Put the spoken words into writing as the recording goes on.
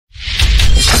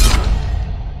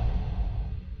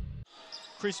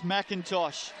Chris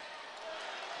McIntosh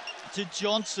to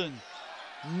Johnson.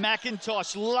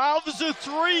 McIntosh loves a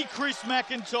three, Chris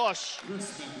McIntosh.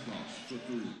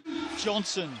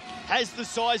 Johnson has the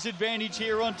size advantage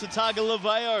here on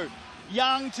Tautaga-Laveo.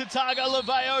 Young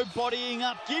Tautaga-Laveo bodying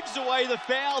up, gives away the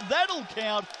foul. That'll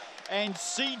count, and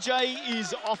CJ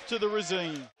is off to the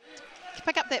Razine.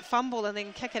 Pick up that fumble and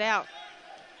then kick it out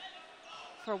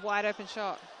for a wide open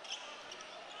shot.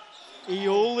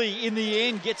 Iuli, in the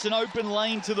end, gets an open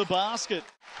lane to the basket.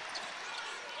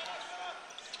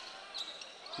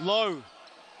 Low,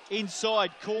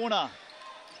 inside corner.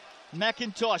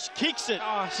 McIntosh kicks it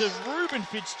to Ruben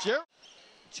Fitzgerald.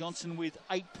 Johnson with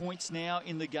 8 points now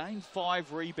in the game,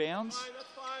 5 rebounds.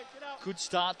 Good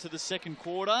start to the second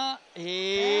quarter.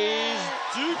 Here's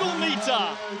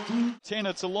Dougal-Meter. 10,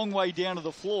 it's a long way down to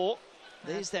the floor.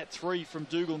 There's that three from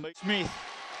Dougal-Meter. Smith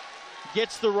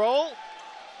gets the roll.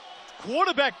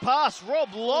 Quarterback pass,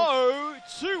 Rob Lowe.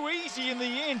 Too easy in the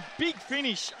end. Big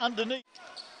finish underneath.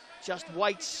 Just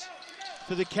waits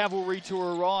for the cavalry to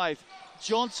arrive.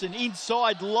 Johnson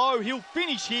inside Low. He'll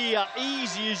finish here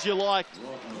easy as you like.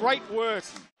 Great work.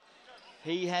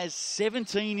 He has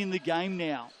 17 in the game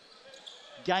now.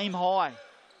 Game high.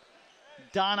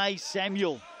 Darnay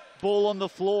Samuel. Ball on the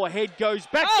floor. Head goes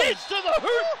back. Gets to the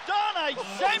hoop. Darnay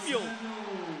Samuel.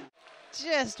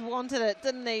 Just wanted it,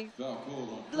 didn't he?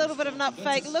 A little bit of an up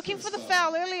fake. Looking for the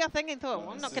foul early, I think, and thought, well,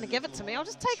 I'm not going to give it to me. I'll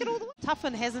just take it all the way.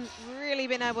 Tuffin hasn't really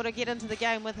been able to get into the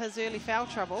game with his early foul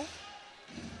trouble.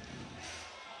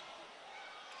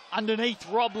 Underneath,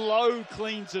 Rob Lowe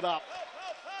cleans it up.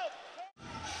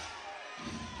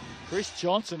 Chris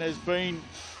Johnson has been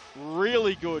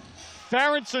really good.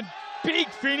 Farrington, big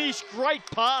finish, great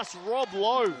pass, Rob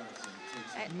Lowe.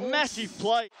 Massive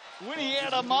play. Winnie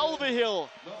out of Mulverhill.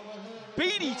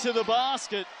 Beatty to the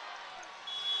basket.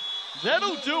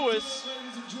 That'll do us.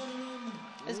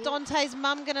 Is Dante's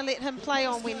mum going to let him play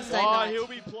on Wednesday night? He'll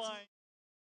be playing.